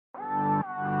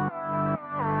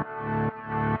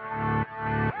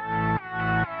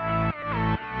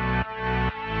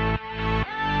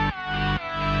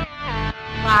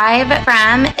Live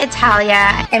from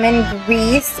Italia. I'm in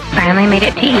Greece. Finally made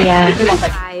it to Ia.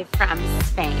 Live from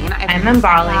Spain. I'm in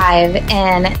Bali. Live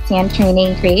in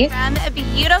Santorini, Greece. From a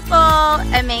beautiful,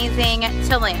 amazing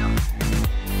Tulum.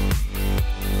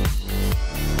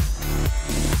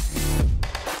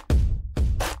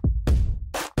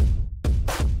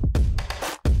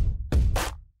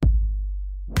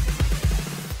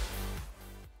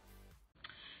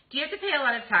 Do you have to pay a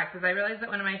lot of taxes? I realize that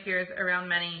one of my fears around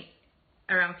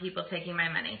people taking my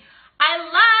money. I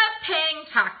love paying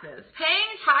taxes.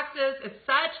 Paying taxes is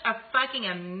such a fucking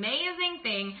amazing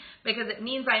thing because it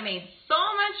means I made so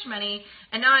much money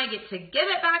and now I get to give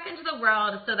it back into the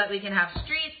world so that we can have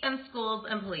streets and schools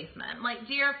and policemen. Like,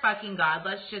 dear fucking God,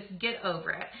 let's just get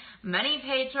over it. Money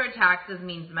paid toward taxes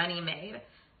means money made.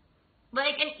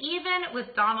 Like, and even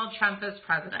with Donald Trump as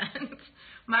president,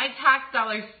 my tax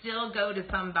dollars still go to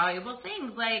some valuable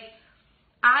things. Like,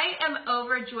 I am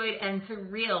overjoyed and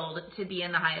thrilled to be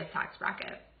in the highest tax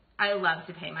bracket. I love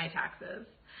to pay my taxes.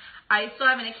 I still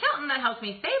have an accountant that helps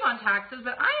me save on taxes,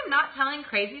 but I am not telling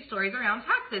crazy stories around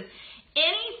taxes.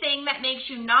 Anything that makes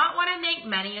you not want to make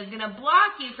money is going to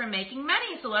block you from making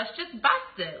money, so let's just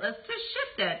bust it. Let's just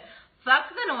shift it. Fuck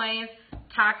the noise.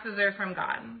 Taxes are from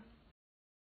God.